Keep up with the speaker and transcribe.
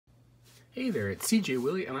Hey there, it's CJ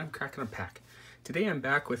Willie and I'm cracking a pack. Today I'm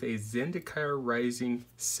back with a Zendikar Rising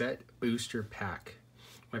set booster pack.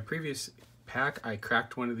 My previous pack I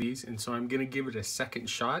cracked one of these, and so I'm going to give it a second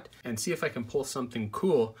shot and see if I can pull something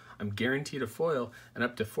cool. I'm guaranteed a foil and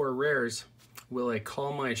up to 4 rares. Will I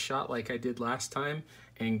call my shot like I did last time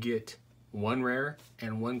and get 1 rare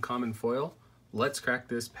and 1 common foil? Let's crack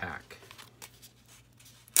this pack.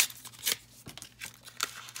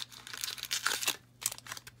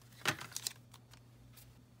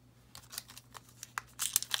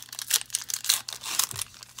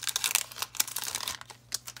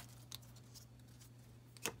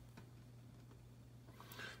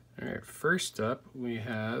 All right, first up we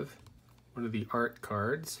have one of the art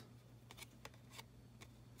cards.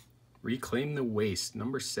 Reclaim the Waste,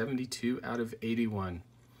 number 72 out of 81.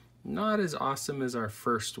 Not as awesome as our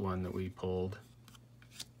first one that we pulled.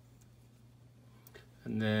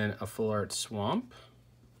 And then a full art Swamp.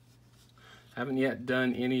 Haven't yet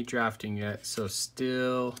done any drafting yet, so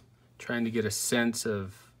still trying to get a sense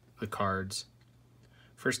of the cards.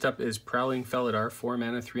 First up is Prowling Felidar, 4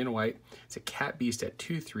 mana, 3 and a white. It's a cat beast at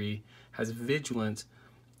 2/3, has vigilance,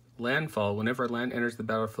 landfall. Whenever a land enters the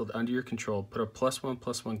battlefield under your control, put a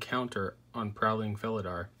 +1/+1 counter on Prowling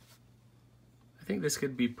Felidar. I think this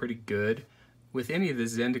could be pretty good. With any of the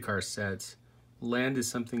Zendikar sets, land is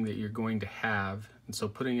something that you're going to have, and so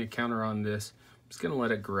putting a counter on this, I'm just going to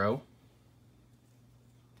let it grow.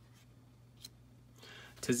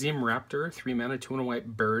 Tazim Raptor, 3 mana, 2 and a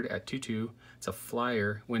white bird at 2/2. It's a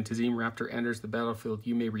flyer. When Tazim Raptor enters the battlefield,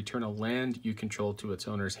 you may return a land you control to its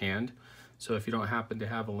owner's hand. So if you don't happen to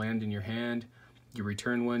have a land in your hand, you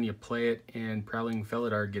return one, you play it, and Prowling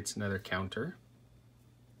Felidar gets another counter.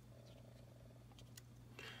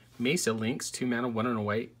 Mesa Lynx, 2 mana, 1 and a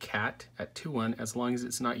white, cat at 2/1. As long as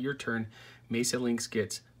it's not your turn, Mesa Lynx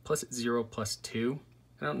gets +0/+2.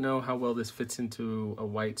 I don't know how well this fits into a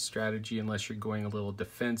white strategy unless you're going a little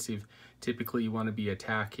defensive. Typically you want to be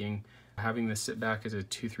attacking. Having this sit back as a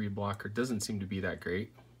 2/3 blocker doesn't seem to be that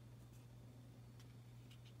great.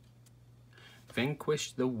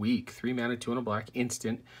 Vanquish the Weak, 3 mana, 2 and a black,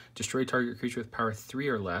 instant. Destroy target creature with power 3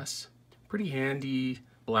 or less. Pretty handy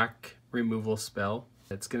black removal spell.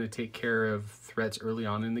 It's going to take care of threats early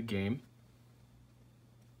on in the game.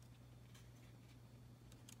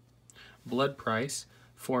 Blood Price,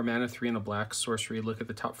 4 mana, 3 and a black, sorcery. Look at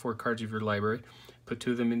the top 4 cards of your library. Put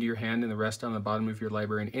 2 of them into your hand and the rest on the bottom of your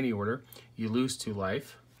library in any order. You lose 2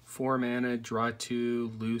 life. 4 mana, draw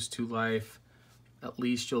 2, lose 2 life. At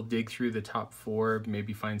least you'll dig through the top 4,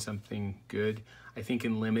 maybe find something good. I think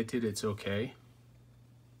in limited it's okay.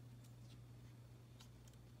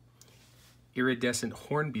 Iridescent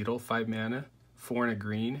Horn Beetle, 5 mana, 4 and a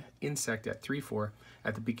green, insect at 3/4.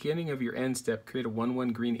 At the beginning of your end step, create a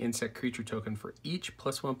 1/1 green insect creature token for each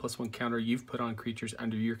 +1/+1 counter you've put on creatures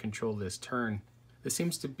under your control this turn. This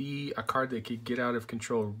seems to be a card that could get out of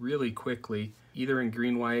control really quickly, either in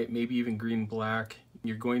green-white, maybe even green-black.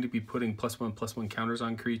 You're going to be putting +1/+1 counters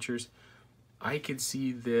on creatures. I could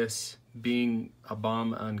see this being a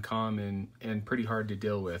bomb uncommon and pretty hard to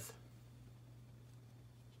deal with.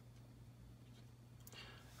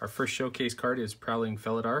 Our first showcase card is Prowling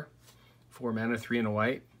Felidar, 4 mana, 3 and a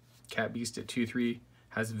white. Cat beast at 2/3,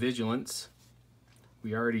 has vigilance.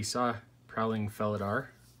 We already saw Prowling Felidar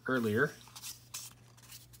earlier.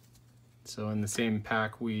 So in the same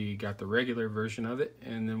pack we got the regular version of it,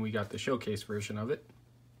 and then we got the showcase version of it.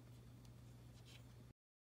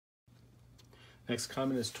 Next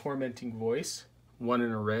common is Tormenting Voice, 1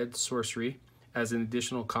 in a red, sorcery. As an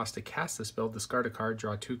additional cost to cast the spell, discard a card,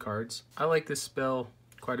 draw 2 cards. I like this spell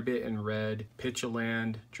quite a bit in red. Pitch a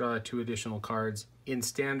land, draw 2 additional cards. In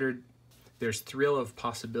standard, there's Thrill of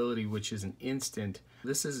Possibility, which is an instant.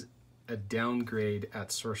 This is a downgrade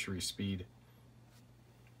at sorcery speed.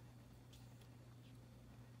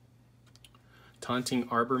 Taunting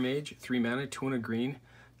Arbor Mage, 3 mana, 2 and a green,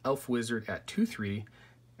 elf wizard at 2/3.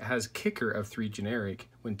 It has kicker of 3 generic.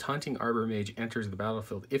 When Taunting Arbor Mage enters the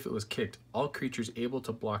battlefield, if it was kicked, all creatures able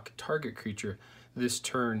to block target creature this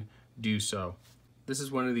turn do so. This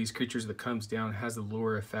is one of these creatures that comes down, has the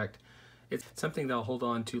lure effect. It's something that I'll hold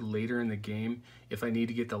on to later in the game. If I need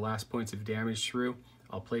to get the last points of damage through,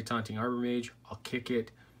 I'll play Taunting Arbor Mage, I'll kick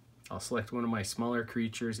it, I'll select one of my smaller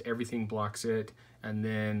creatures, everything blocks it, and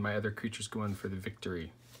then my other creatures go in for the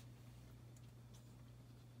victory.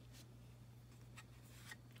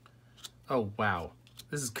 Oh wow,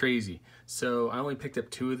 this is crazy. So I only picked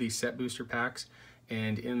up 2 of these set booster packs,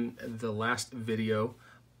 and in the last video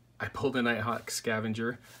I pulled a Nighthawk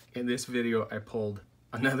Scavenger. In this video I pulled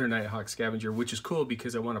another Nighthawk Scavenger, which is cool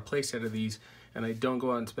because I want a play set of these and I don't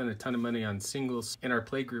go out and spend a ton of money on singles. In our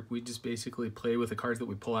play group, we just basically play with the cards that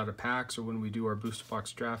we pull out of packs or when we do our booster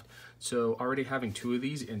box draft. So already having 2 of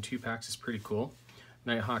these in 2 packs is pretty cool.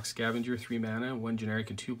 Nighthawk Scavenger, 3 mana, 1 generic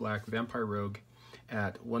and 2 black, Vampire Rogue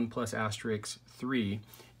at 1+*3.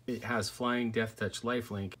 It has Flying, Death Touch,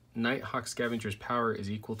 Lifelink. Nighthawk Scavenger's power is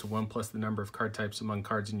equal to 1+ the number of card types among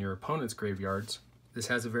cards in your opponent's graveyards. This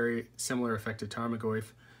has a very similar effect to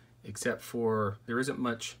Tarmogoyf, except for there isn't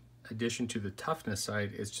much addition to the toughness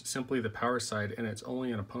side. It's just simply the power side, and it's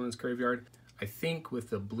only an opponent's graveyard. I think with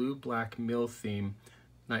the blue-black mill theme,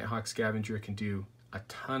 Nighthawk Scavenger can do a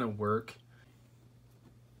ton of work.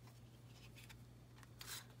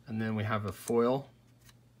 And then we have a foil,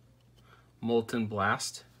 Molten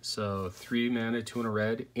Blast. So 3 mana, 2 and a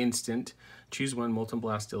red, instant. Choose 1, Molten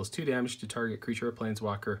Blast deals 2 damage to target creature or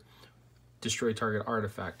planeswalker. Destroy target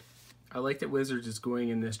artifact. I like that Wizards is going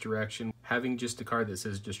in this direction. Having just a card that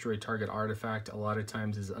says destroy target artifact a lot of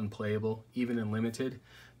times is unplayable, even in limited.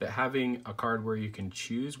 But having a card where you can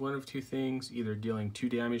choose one of 2 things, either dealing 2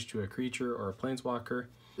 damage to a creature or a planeswalker,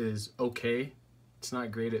 is okay. It's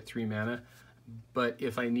not great at 3 mana. But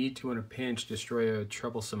if I need to, in a pinch, destroy a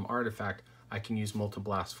troublesome artifact, I can use Molten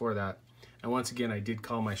Blast for that. And once again, I did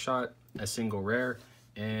call my shot, a single rare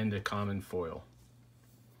and a common foil.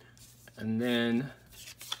 And then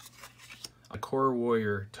a Core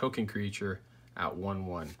Warrior token creature at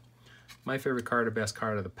 1/1. My favorite card, or best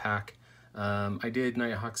card of the pack. I did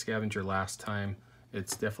Nighthawk Scavenger last time.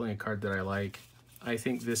 It's definitely a card that I like. I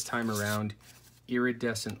think this time around,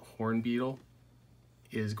 Iridescent Hornbeetle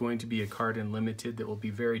is going to be a card in limited that will be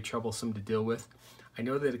very troublesome to deal with. I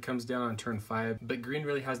know that it comes down on turn 5, but green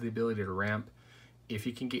really has the ability to ramp. If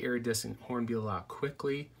you can get Iridescent Hornbeetle out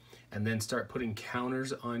quickly and then start putting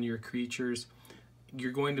counters on your creatures,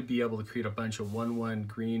 you're going to be able to create a bunch of 1/1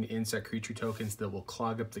 green insect creature tokens that will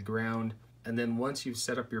clog up the ground. And then once you've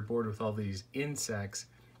set up your board with all these insects,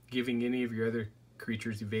 giving any of your other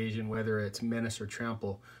creatures evasion, whether it's menace or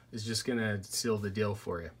trample, is just gonna seal the deal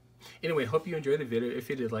for you. Anyway, hope you enjoyed the video. If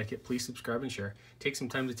you did like it, please subscribe and share. Take some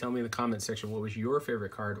time to tell me in the comment section what was your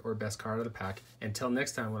favorite card or best card of the pack. Until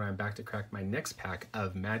next time when I'm back to crack my next pack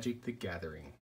of Magic the Gathering.